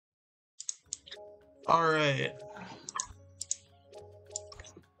All right.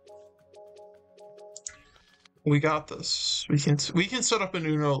 We got this. We can set up an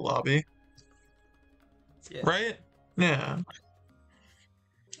Uno lobby. Yeah. Right? Yeah.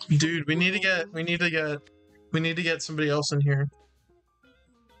 Dude, we need to get somebody else in here.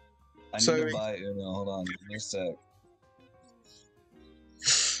 I need to buy Uno. Hold on, give me a sec.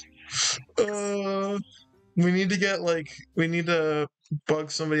 We need to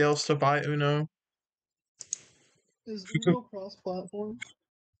bug somebody else to buy Uno. Is Uno cross-platform?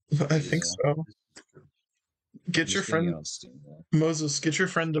 I think so. Get your friend Moses. Get your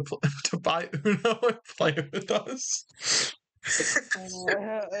friend to buy Uno and play with us. I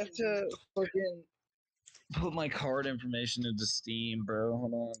have to fucking put my card information into Steam, bro.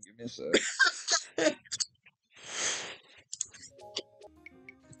 Hold on, give me a sec.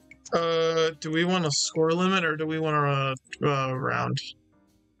 Do we want a score limit or do we want a round?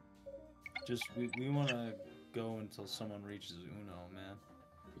 Just we want to go until someone reaches Uno, man.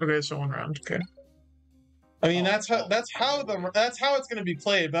 Okay, so 1 round. Okay. I mean that's how it's gonna be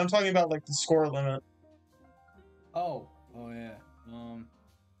played, but I'm talking about like the score limit. Oh yeah.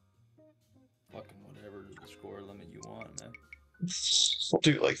 Fucking whatever the score limit you want, man. We'll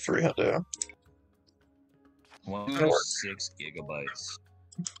do like 300. 6 gigabytes.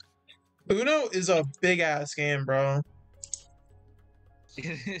 Uno is a big ass game, bro.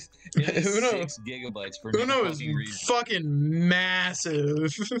 It is Uno, 6 gigabytes for Uno is fucking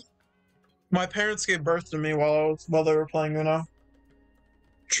massive. My parents gave birth to me while they were playing Uno.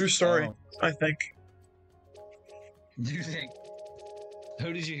 True story, I think. You think?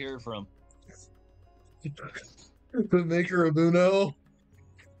 Who did you hear it from? The maker of Uno.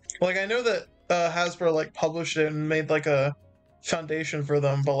 Like, I know that Hasbro like published it and made like a foundation for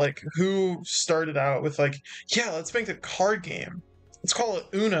them, but like, who started out with like, yeah, let's make a card game. Let's call it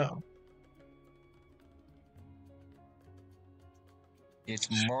Uno. It's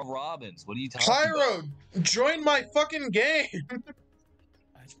Merle Robbins. What are you talking Pyro, about? join my fucking game.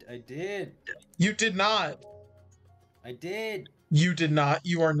 I did. You did not. I did. You did not.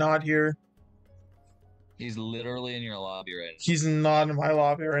 You are not here. He's literally in your lobby right now. He's not in my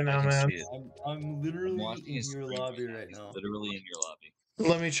lobby right now, man. I'm literally in your lobby right now. Literally in your lobby.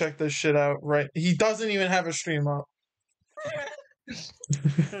 Let me check this shit out. Right, he doesn't even have a stream up.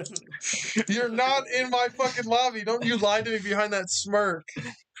 You're not in my fucking lobby. Don't you lie to me behind that smirk. Shut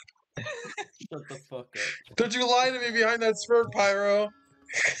the fuck up. Don't you lie to me behind that smirk, Pyro.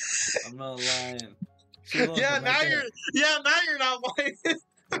 I'm not lying. Yeah, now you're not lying.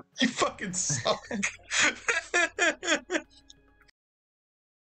 You fucking suck.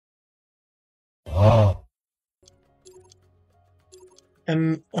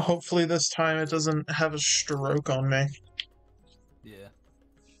 And hopefully this time it doesn't have a stroke on me.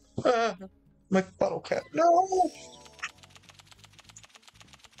 Yeah. My bottle cap. No!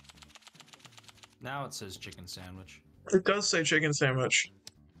 Now it says chicken sandwich. It does say chicken sandwich.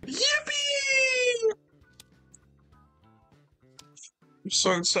 Yippee! I'm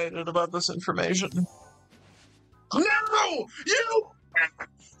so excited about this information. No! You!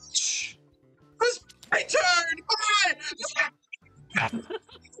 It's my turn! Bye!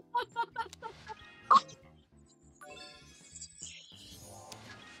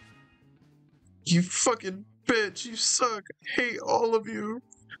 You fucking bitch, you suck. I hate all of you.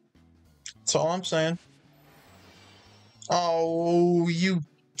 That's all I'm saying. Oh, you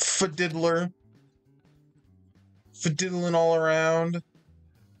fadiddler. Fadiddling all around.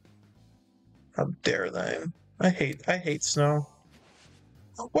 How dare they? I hate snow.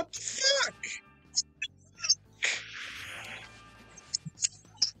 What the fuck?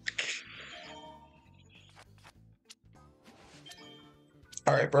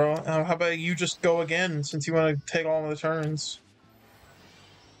 Alright, bro. How about you just go again, since you want to take all of the turns?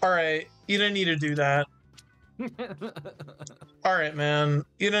 Alright, you didn't need to do that. Alright, man.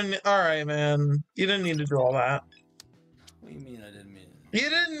 Alright, man. You didn't need to do all that. What do you mean I didn't mean it? You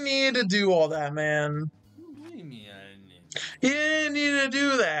didn't need to do all that, man. What do you mean I didn't need it? You didn't need to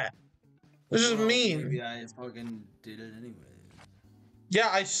do that. This is mean. Maybe I fucking did it anyway. Yeah,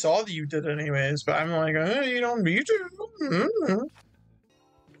 I saw that you did it anyways, but I'm like, you don't need to. Mm-hmm.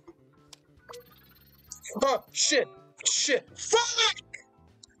 Oh, shit. Shit. Fuck!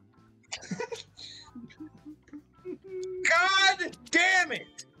 God damn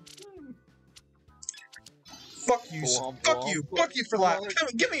it! Fuck you. Fuck you. Fuck you for laughing.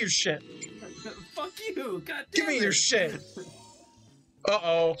 Give me your shit. Fuck you. God damn Give me your shit.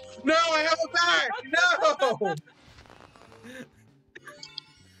 Uh-oh. No, I have it back!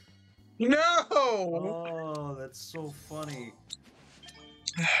 No! No! Oh, that's so funny.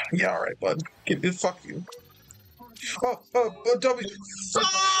 Yeah, alright, bud. Fuck you. W.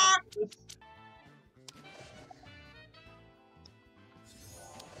 Fuck!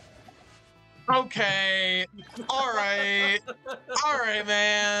 Okay. Alright. Alright,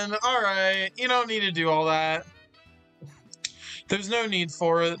 man. Alright. You don't need to do all that. There's no need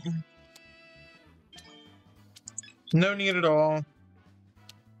for it. No need at all.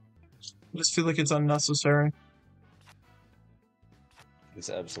 I just feel like it's unnecessary. It's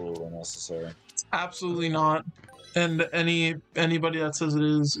absolutely unnecessary. Absolutely not. And anybody that says it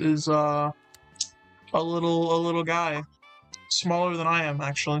is a little guy. Smaller than I am,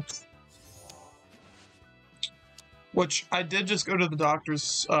 actually. Which I did just go to the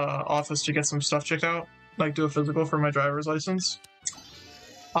doctor's office to get some stuff checked out, like do a physical for my driver's license.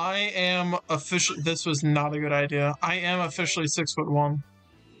 I am officially. This was not a good idea. I am officially 6'1".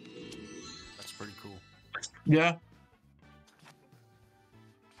 That's pretty cool. Yeah.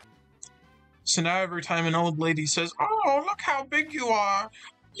 So now every time an old lady says, "Oh, look how big you are!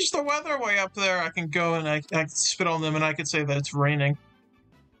 Is the weather way up there?" I can go and I can spit on them and I could say that it's raining.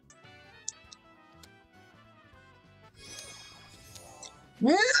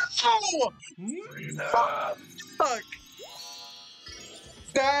 No! Fuck!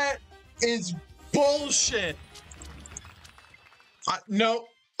 That is bullshit. No,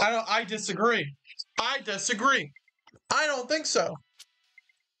 I don't. I disagree. I disagree. I don't think so.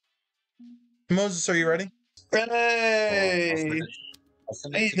 Moses, are you ready? Hey,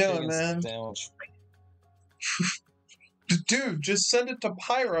 how you doing, man? Dude, just send it to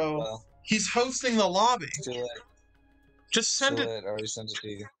Pyro. Well, He's hosting the lobby. too late. Just send Too it. late. I already sent it to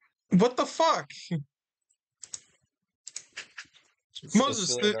you. What the fuck? Moses,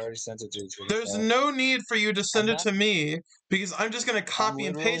 It's too late. I already sent it to you. there's no need for you to send I'm it to me because I'm just gonna copy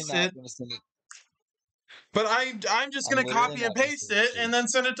and literally paste not it. gonna send it. But I'm just gonna literally copy and not gonna paste send it it to you. and then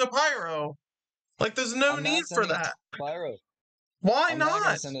send it to Pyro. Like, there's no I'm need not for sending it that. to Pyro. Why I'm not gonna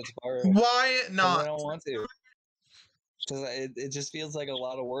not? send it to Pyro. Why 'Cause I not? don't want to. Because it just feels like a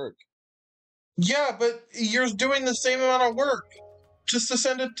lot of work. Yeah, but you're doing the same amount of work just to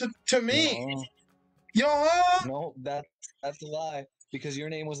send it to me. No, Yo, no, that's a lie. Because your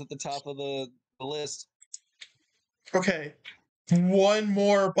name was at the top of the list. okay. One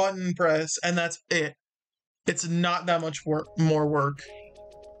more button press and that's it. It's not that much more work.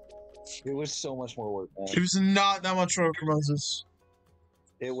 It was so much more work, man. It was not that much work, Moses.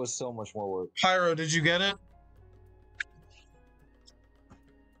 It was so much more work. Pyro, did you get it?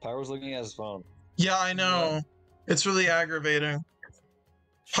 Pyro's looking at his phone. Yeah, I know. It's really aggravating.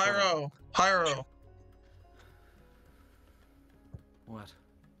 Shut up. Pyro, Pyro, What?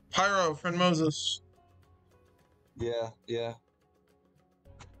 Pyro, friend Moses. Yeah, yeah.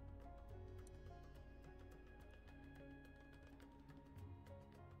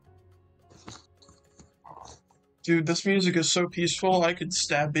 Dude, this music is so peaceful, I could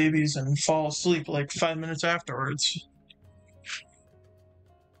stab babies and fall asleep like 5 minutes afterwards.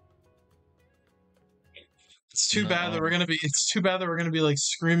 It's too bad that we're gonna be like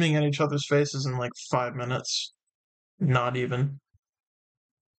screaming at each other's faces in like 5 minutes. Not even.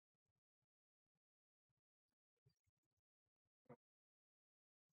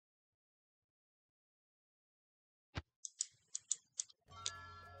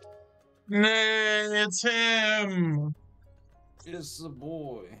 Nay, it's him! It's the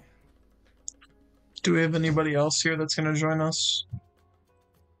boy. Do we have anybody else here that's gonna join us?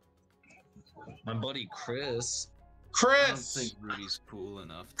 My buddy Chris. I don't Chris! think Rudy's cool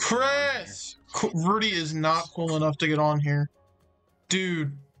enough. To get on here. Chris! Rudy is not cool enough to get on here.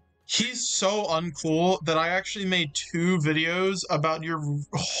 Dude, he's so uncool that I actually made 2 videos about your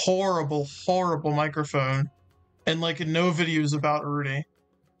horrible, horrible microphone. And like no videos about Rudy.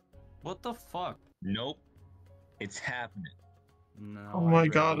 What the fuck? Nope. It's happening. No. Oh my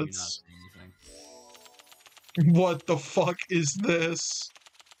I'd God, rather you it's- not say anything. What the fuck is this?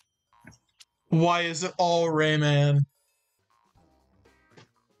 Why is it all Rayman?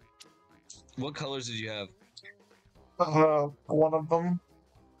 What colors did you have? One of them.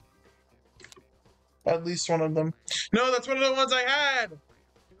 At least one of them. No, that's one of the ones I had!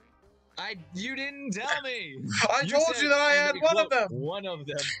 You didn't tell me. I told you that I had one of them! One of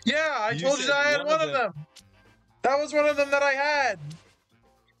them. Yeah, I You told you said that I had one one of of them. That was one of them that I had.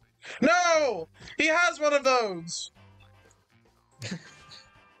 No! He has one of those!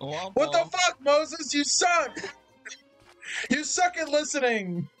 Womp What the womp. fuck, Moses? You suck! You suck at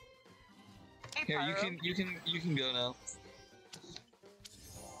listening! Here, you can go now.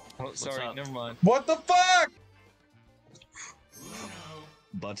 Oh, sorry, up? never mind. What the fuck?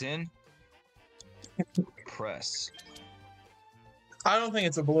 Button. Press. I don't think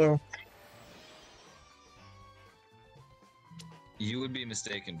it's a blue. You would be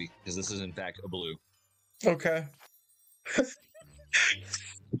mistaken because this is in fact a blue. Okay.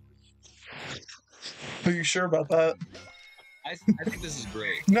 Are you sure about that? I think this is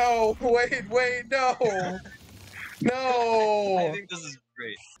great. No, wait, no. I No. think this is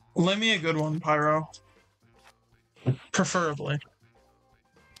great. Lend me a good one, Pyro. Preferably.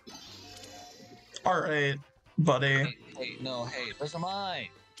 Alright, buddy. Hey, no, hey, those are mine.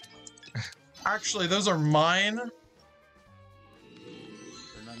 Actually, those are mine. They're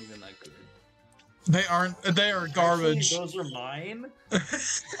not even that good. They aren't. They are garbage. Actually, those are mine? Am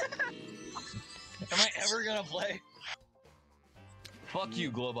I ever gonna play? Fuck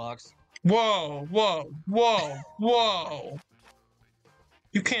you, Glowbox. Whoa, whoa, whoa, whoa.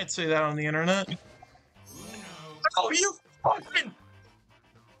 You can't say that on the internet. Oh, you fucking...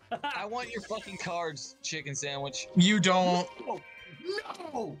 I want your fucking cards, chicken sandwich. You don't. No!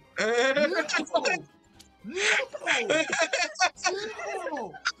 No!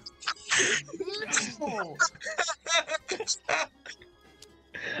 No!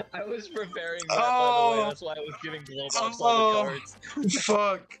 I was preparing that, by the way. That's why I was giving Glowbox all the cards.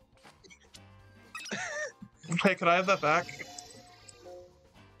 Fuck. Hey, could I have that back?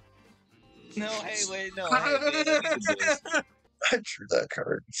 No, hey, wait, no. Hey, let me do this. I drew that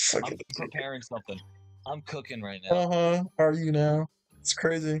card. Fuck I'm it. preparing something. I'm cooking right now. Uh-huh. Are you now? It's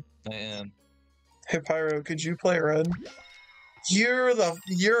crazy. I am. Hey, Pyro, could you play red? You're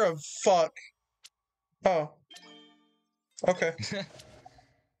a fuck. Oh. Okay.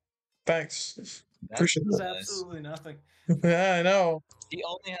 Thanks. Appreciate This is that. absolutely nothing. Yeah, I know. He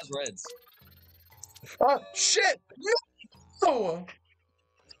only has reds. Oh, shit! No!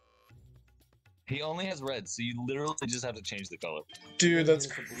 He only has reds, so you literally just have to change the color. Dude, that's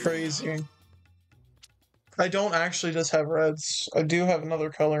crazy. I don't actually just have reds. I do have another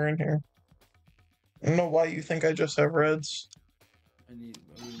color in here. I don't know why you think I just have reds. We need to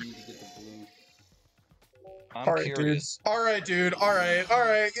get the blue. I'm Alright, curious. dude. Alright, dude.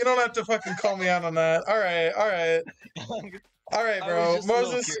 Alright. You don't have to fucking call me out on that. Alright. Alright, I bro. was just a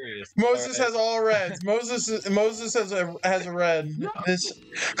little Moses curious. Moses Alright. has all reds. Moses has a red. This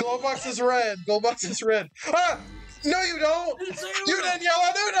Glowbox is red. Glowbox is red. Ah! No, you don't. You didn't yell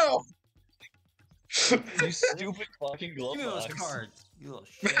at Uno. You stupid fucking Give me those Glowbox. cards, you little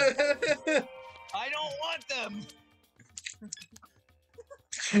shit. I don't want them.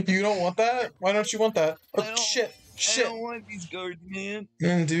 You don't want that? Why don't you want that? I Oh, don't- shit. I don't want these cards, man.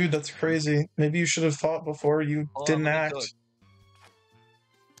 Dude, that's crazy. Maybe you should have thought before you Hold on, didn't let me act. cook.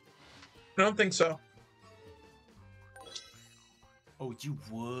 I don't think so. Oh, you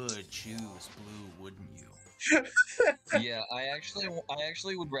would choose blue, wouldn't you? Yeah, I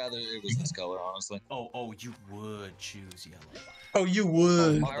actually would rather it was this color, honestly. Oh, you would choose yellow. Oh, you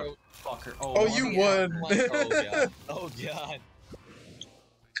would. Pyro- Motherfucker. Oh, you yeah. would. Oh god. Oh god.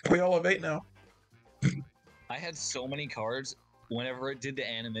 We all have 8 now. I had so many cards. Whenever it did the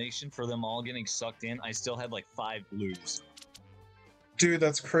animation for them all getting sucked in, I still had like 5 blues. Dude,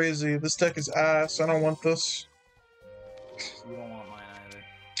 that's crazy. This deck is ass. I don't want this. You don't want mine either.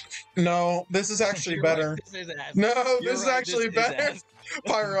 No, this is actually You're better. Right, this is ass. No, You're this is right, actually this is better. ass.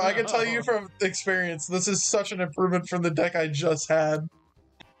 Pyro, I can tell you No. from experience, this is such an improvement from the deck I just had.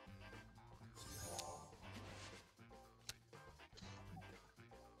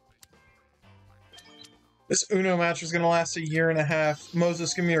 This Uno match is gonna last a year and a half.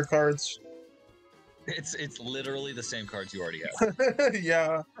 Moses, give me your cards. It's literally the same cards you already have.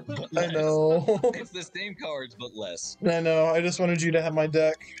 Yeah, but I less. know. It's the same cards, but less. I know. I just wanted you to have my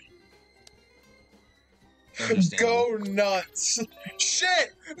deck. Understandable. Go nuts!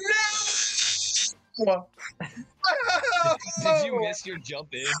 Shit! No! Did you miss your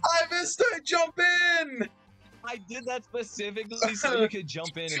jump in? I missed a jump in! I did that specifically so you could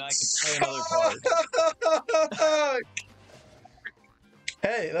jump in and I could play another card.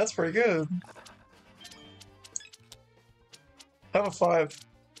 Hey, that's pretty good. Have a 5.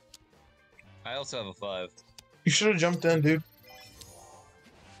 I also have a 5. You should have jumped in, dude.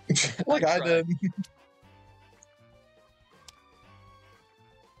 Like I tried. did.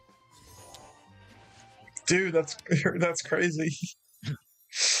 Dude, that's crazy. I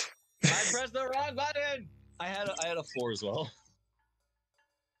pressed the wrong button. I had a 4 as well.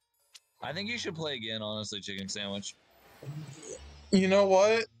 I think you should play again, honestly, chicken sandwich. You know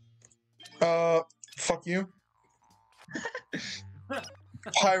what? Fuck you.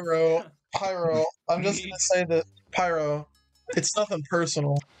 Pyro, I'm just gonna say that, Pyro, it's nothing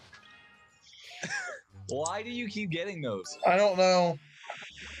personal. Why do you keep getting those? I don't know.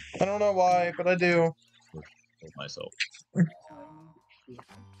 I don't know why, but I do. Myself.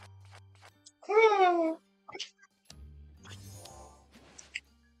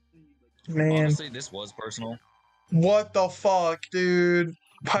 Man, Honestly, this was personal. what the fuck, dude?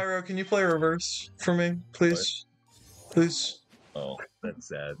 Pyro, can you play reverse for me, please? Please. Oh, that's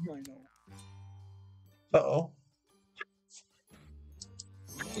sad. I know. Uh-oh.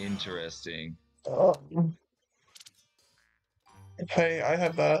 Interesting. Oh. Hey, I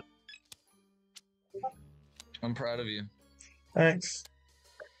have that. I'm proud of you. Thanks.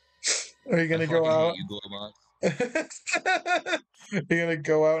 Are you gonna I go fucking out? hate you, Glowbox. You're gonna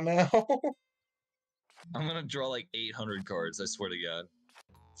go out now? I'm gonna draw like 800 cards. I swear to God.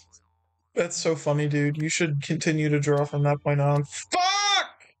 That's so funny, dude. You should continue to draw from that point on. Fuck!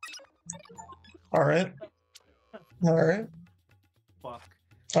 Alright. Alright. Fuck.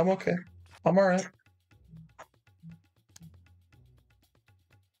 I'm okay. I'm alright.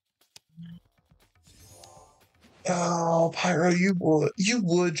 Oh, Pyro, you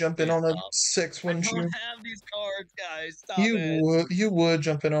would jump in on a 6, I wouldn't don't you? have these cards, guys. Stop You it. would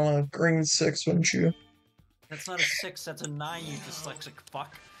jump in on a green 6, wouldn't you? That's not a 6, that's a 9, you dyslexic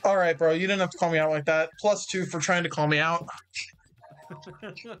fuck. Alright, bro, you didn't have to call me out like that. +2 for trying to call me out.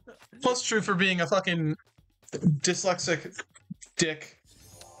 +2 for being a fucking dyslexic dick.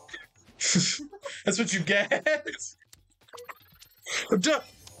 That's what you get.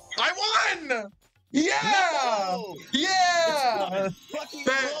 I won! Yeah! No! Yeah! Fucking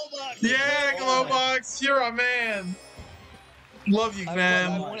That- Glowbox! Yeah, Come on. Glowbox, you're a man. Love you, I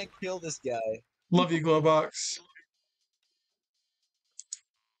man. want to kill this guy. Love you, Glowbox.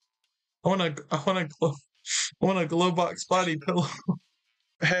 I want a Glowbox body pillow.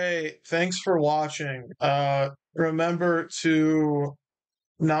 Hey, thanks for watching. Remember to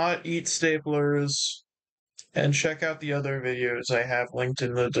not eat staplers and check out the other videos I have linked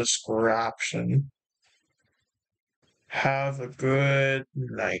in the description. Have a good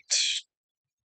night.